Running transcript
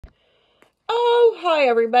Oh, hi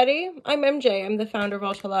everybody. I'm MJ. I'm the founder of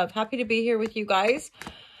All to Love. Happy to be here with you guys.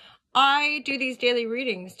 I do these daily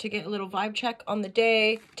readings to get a little vibe check on the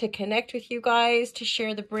day, to connect with you guys, to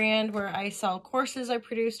share the brand where I sell courses I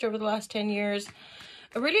produced over the last 10 years.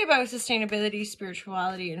 Really about sustainability,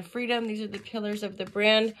 spirituality, and freedom. These are the pillars of the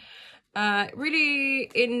brand.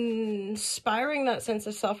 Really inspiring that sense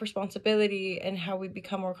of self-responsibility and how we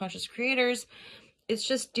become more conscious creators. It's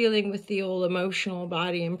just dealing with the old emotional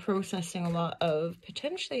body and processing a lot of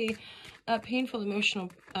potentially painful emotional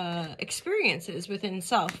experiences within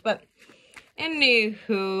self. But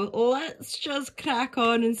anywho, let's just crack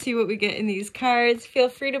on and see what we get in these cards. Feel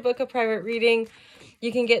free to book a private reading.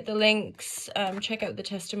 You can get the links, check out the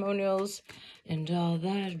testimonials and all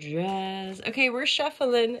that jazz. Okay, we're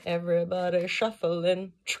shuffling. Everybody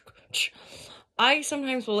shuffling. I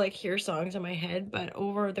sometimes will like hear songs in my head, but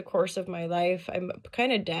over the course of my life, I'm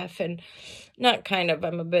kind of deaf, and not kind of,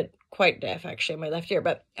 I'm a bit quite deaf actually in my left ear,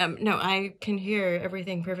 but no, I can hear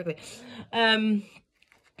everything perfectly.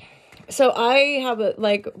 So I have a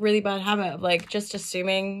really bad habit of just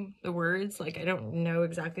assuming the words. I don't know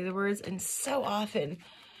exactly the words, and so often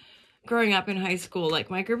growing up in high school,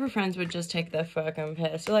 my group of friends would just take the fucking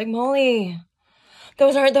piss. They're like, Molly,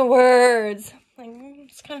 those aren't the words.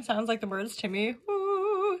 This kind of sounds like the words to me.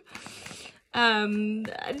 Ooh. Divine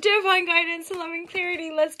guidance and loving clarity.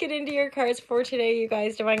 Let's get into your cards for today, you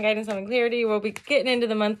guys. Divine guidance, loving clarity. We'll be getting into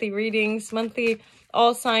the monthly readings, monthly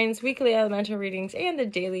all signs, weekly elemental readings, and the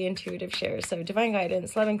daily intuitive shares. So divine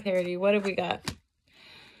guidance, loving clarity. What have we got?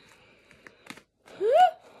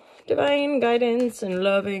 Divine guidance and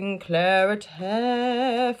loving clarity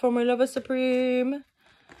for my lover supreme.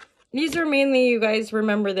 These are mainly, you guys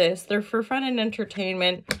remember this, they're for fun and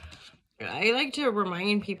entertainment. I like to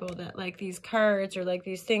remind people that these cards or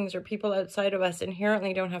these things or people outside of us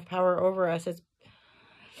inherently don't have power over us.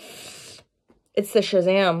 It's the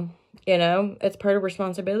Shazam, you know? It's part of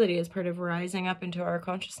responsibility. It's part of rising up into our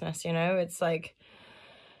consciousness, you know? It's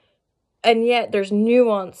and yet there's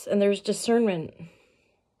nuance and there's discernment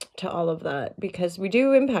to all of that, because we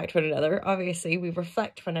do impact one another. Obviously, we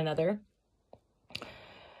reflect one another.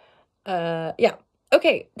 Yeah.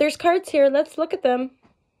 Okay, there's cards here. Let's look at them.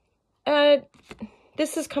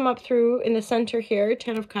 This has come up through in the center here.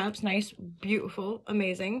 10 of Cups. Nice, beautiful,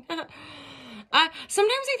 amazing. Sometimes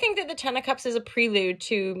I think that the 10 of Cups is a prelude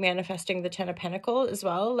to manifesting the 10 of Pentacles as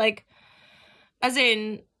well. As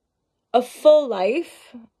in, a full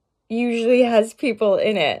life usually has people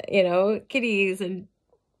in it, you know, kitties and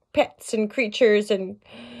pets and creatures and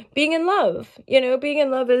being in love. You know, being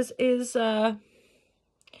in love is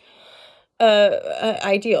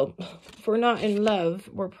ideal. If we're not in love,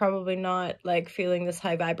 we're probably not feeling this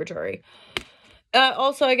high vibratory.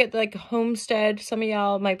 Also, I get homestead. Some of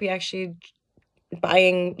y'all might be actually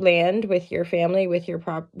buying land with your family, with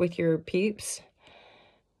your peeps.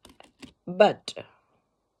 But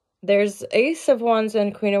there's Ace of Wands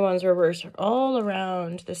and Queen of Wands reversed all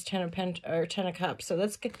around this 10 of Cups. So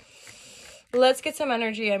let's get some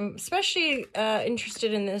energy. I'm especially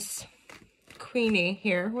interested in this Queenie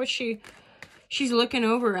here, which she's looking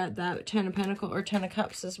over at that 10 of Pentacles or 10 of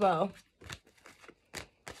Cups as well.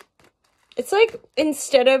 It's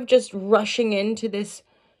instead of just rushing into this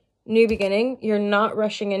new beginning, you're not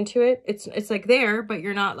rushing into it. It's there, but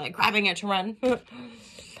you're not grabbing it to run.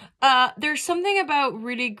 There's something about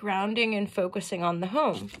really grounding and focusing on the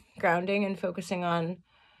home. Grounding and focusing on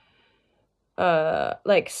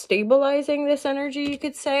stabilizing this energy, you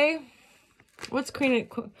could say. What's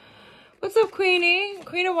up, Queenie?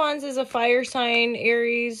 Queen of Wands is a fire sign,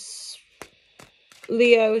 Aries,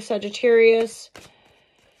 Leo, Sagittarius.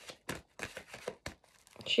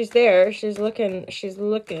 She's there. She's looking.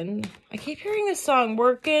 I keep hearing this song,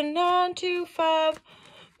 working 9 to 5.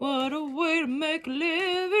 What a way to make a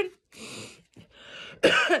living.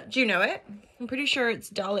 Do you know it? I'm pretty sure it's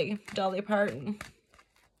Dolly Parton.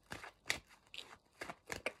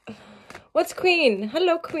 What's Queen?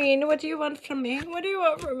 Hello, Queen. What do you want from me? What do you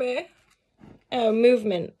want from me? Oh,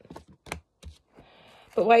 movement.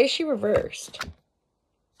 But why is she reversed?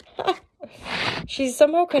 She's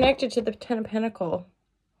somehow connected to the 10 of Pentacles.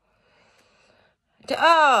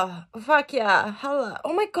 Oh, fuck yeah. Hello.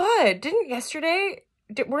 Oh my god.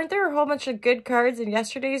 Weren't there a whole bunch of good cards in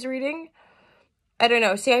yesterday's reading? I don't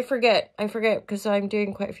know. See, I forget because I'm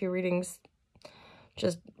doing quite a few readings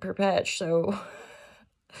just per patch, so...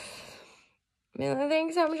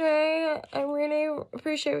 Thanks, MJ. I really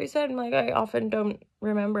appreciate what you said. I often don't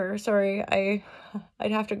remember. Sorry, I'd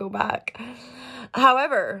have to go back.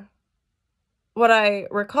 However, what I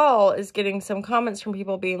recall is getting some comments from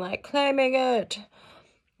people being claiming it.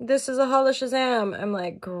 This is a holla Shazam.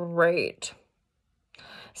 I'm great.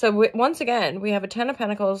 So once again, we have a 10 of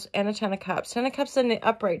Pentacles and a 10 of Cups. 10 of Cups in the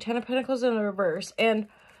upright, 10 of Pentacles in the reverse. And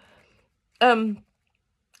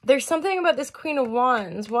there's something about this Queen of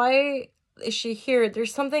Wands. Why is she here?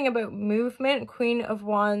 There's something about movement. Queen of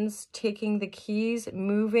Wands taking the keys,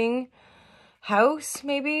 moving house,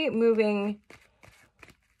 maybe moving.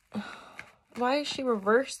 Why is she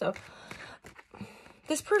reversed though?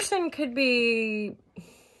 This person could be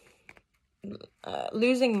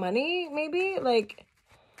losing money, maybe. Like,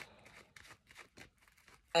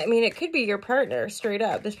 I mean, it could be your partner, straight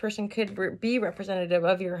up. This person could be representative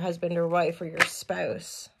of your husband or wife or your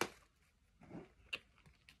spouse.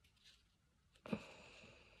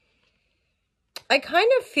 I kind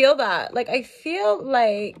of feel that. Like, I feel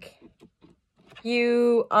like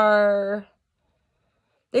you are...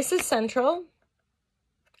 This is central.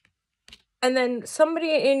 And then somebody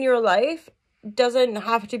in your life doesn't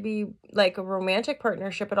have to be like a romantic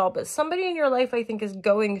partnership at all, but somebody in your life, I think, is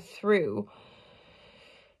going through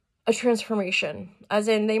a transformation. As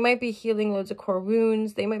in, they might be healing loads of core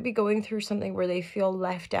wounds. They might be going through something where they feel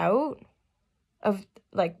left out of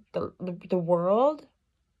like the world.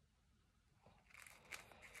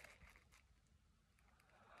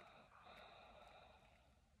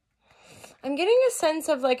 I'm getting a sense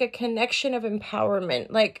of like a connection of empowerment,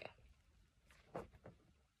 like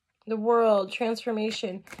the world,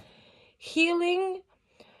 transformation, healing,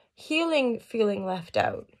 feeling left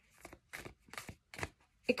out.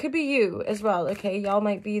 It could be you as well, okay? Y'all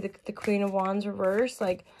might be the Queen of Wands reverse.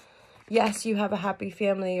 Like, yes, you have a happy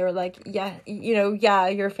family, or like, yeah, you know, yeah,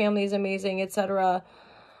 your family is amazing, etc.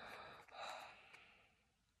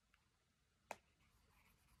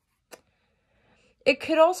 It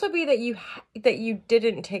could also be that you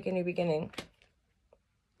didn't take a new beginning.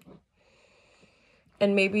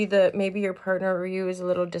 And maybe your partner or you is a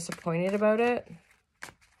little disappointed about it.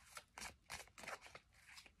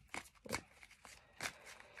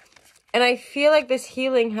 And I feel like this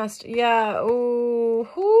healing has to, yeah, oh,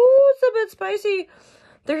 it's a bit spicy.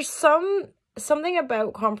 There's something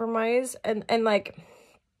about compromise and like,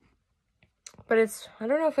 but it's, I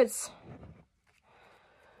don't know if it's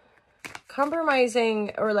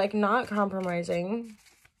compromising or like not compromising.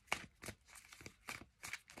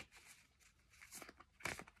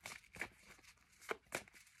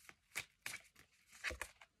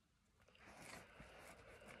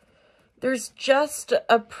 There's just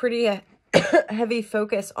a pretty heavy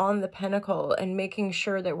focus on the pentacle and making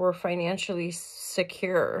sure that we're financially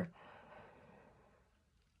secure.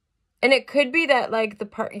 And it could be that like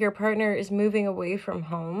your partner is moving away from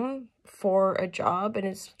home for a job and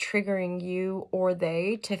it's triggering you or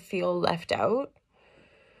they to feel left out.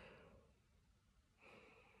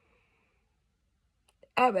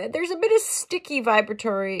 There's a bit of sticky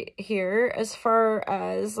vibratory here as far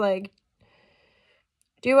as like,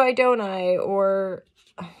 do I, don't I, or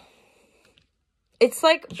it's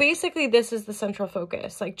like basically this is the central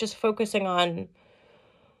focus, like just focusing on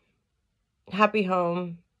happy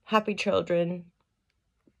home, happy children.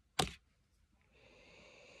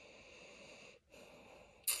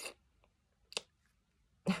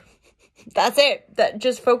 That's it. That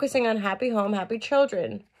just focusing on happy home, happy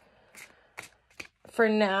children. For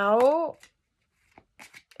now,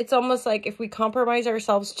 it's almost like if we compromise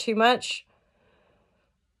ourselves too much,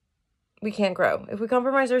 we can't grow. If we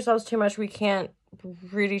compromise ourselves too much, we can't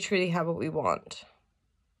really truly have what we want.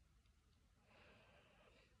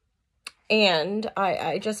 And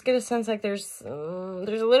I just get a sense like there's a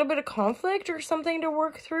little bit of conflict or something to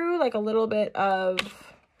work through, like a little bit of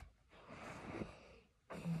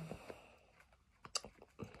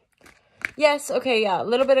yes, okay, yeah, a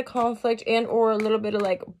little bit of conflict and or a little bit of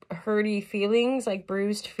like hurty feelings, like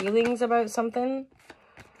bruised feelings about something.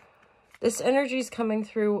 This energy is coming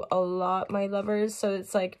through a lot, my lovers. So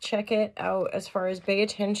it's like, check it out as far as pay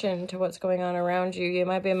attention to what's going on around you. You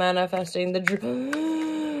might be manifesting the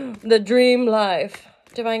dream life.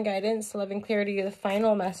 Divine guidance, love and clarity, the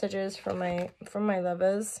final messages from my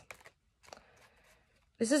lovers.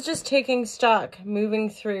 This is just taking stock, moving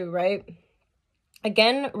through, right?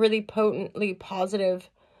 Again, really potently positive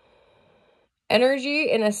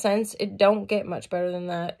energy. In a sense, it don't get much better than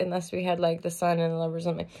that unless we had like the Sun and the Lovers or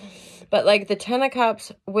something. But like the 10 of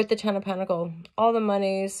Cups with the 10 of Pentacles, all the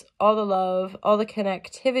monies, all the love, all the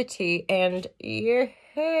connectivity, and either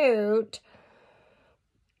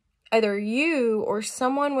you or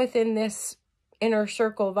someone within this inner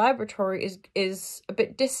circle vibratory is a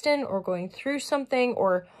bit distant or going through something,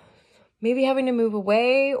 or maybe having to move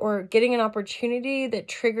away, or getting an opportunity that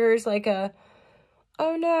triggers like a,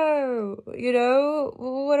 oh no, you know,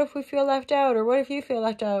 what if we feel left out? Or what if you feel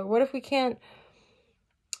left out? What if we can't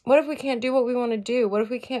what if we can't do what we want to do? What if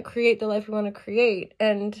we can't create the life we want to create?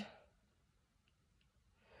 And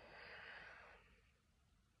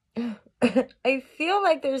I feel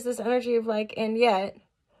like there's this energy of like, and yet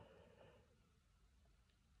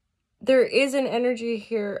there is an energy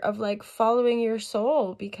here of like following your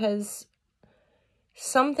soul, because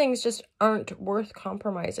some things just aren't worth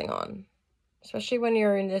compromising on, especially when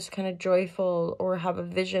you're in this kind of joyful, or have a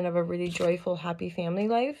vision of a really joyful, happy family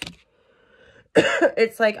life.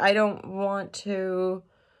 It's like, I don't want to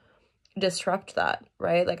disrupt that,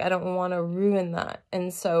 right? Like, I don't want to ruin that.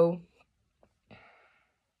 And so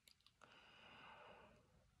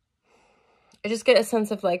I just get a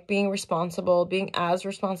sense of like being responsible, being as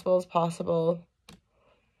responsible as possible.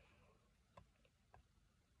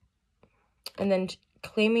 And then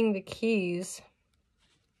claiming the keys.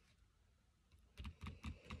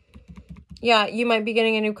 Yeah, you might be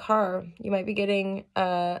getting a new car. You might be getting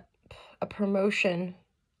a promotion.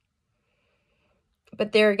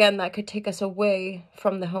 But there again, that could take us away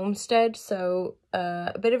from the homestead. So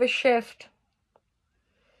a bit of a shift.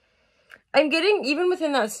 I'm getting, even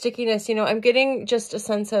within that stickiness, you know, I'm getting just a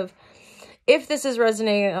sense of, if this is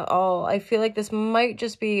resonating at all, I feel like this might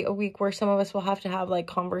just be a week where some of us will have to have like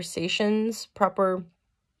conversations, proper,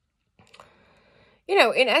 you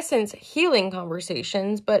know, in essence, healing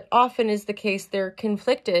conversations, but often is the case they're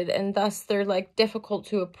conflicted, and thus they're like difficult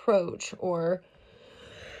to approach, or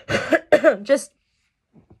just,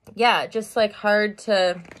 yeah, just like hard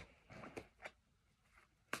to,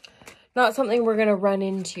 not something we're going to run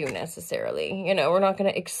into necessarily. You know, we're not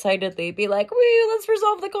going to excitedly be like, woo, let's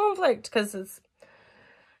resolve the conflict, because it's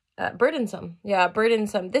burdensome. Yeah,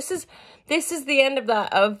 burdensome. This is the end of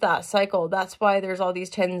that cycle. That's why there's all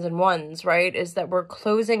these 10s and 1s, right? Is that we're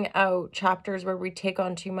closing out chapters where we take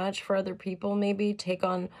on too much for other people, maybe take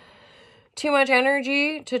on too much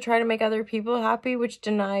energy to try to make other people happy, which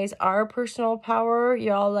denies our personal power.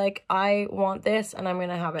 Y'all, like, I want this and I'm going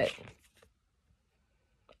to have it.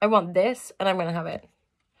 I want this and I'm going to have it.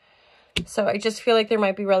 So I just feel like there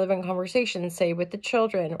might be relevant conversations, say with the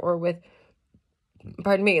children, or with,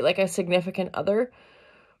 pardon me, like a significant other,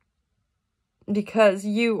 because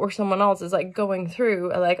you or someone else is like going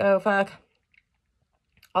through like, oh fuck,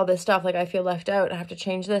 all this stuff, like I feel left out, I have to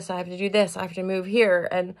change this, I have to do this, I have to move here,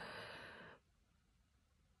 and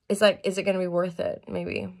it's like, is it going to be worth it?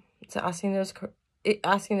 Maybe it's asking those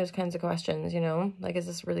kinds of questions, you know, like, is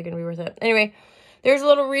this really going to be worth it? Anyway, there's a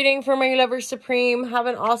little reading for my lovers supreme. Have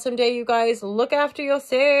an awesome day, you guys. Look after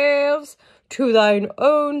yourselves. To thine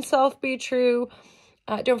own self be true.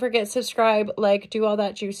 Don't forget, subscribe, like, do all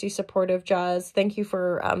that juicy supportive jazz. Thank you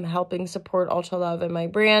for helping support Ultra Love and my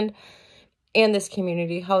brand and this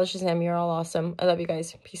community. Holla Shazam, you're all awesome. I love you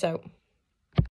guys. Peace out.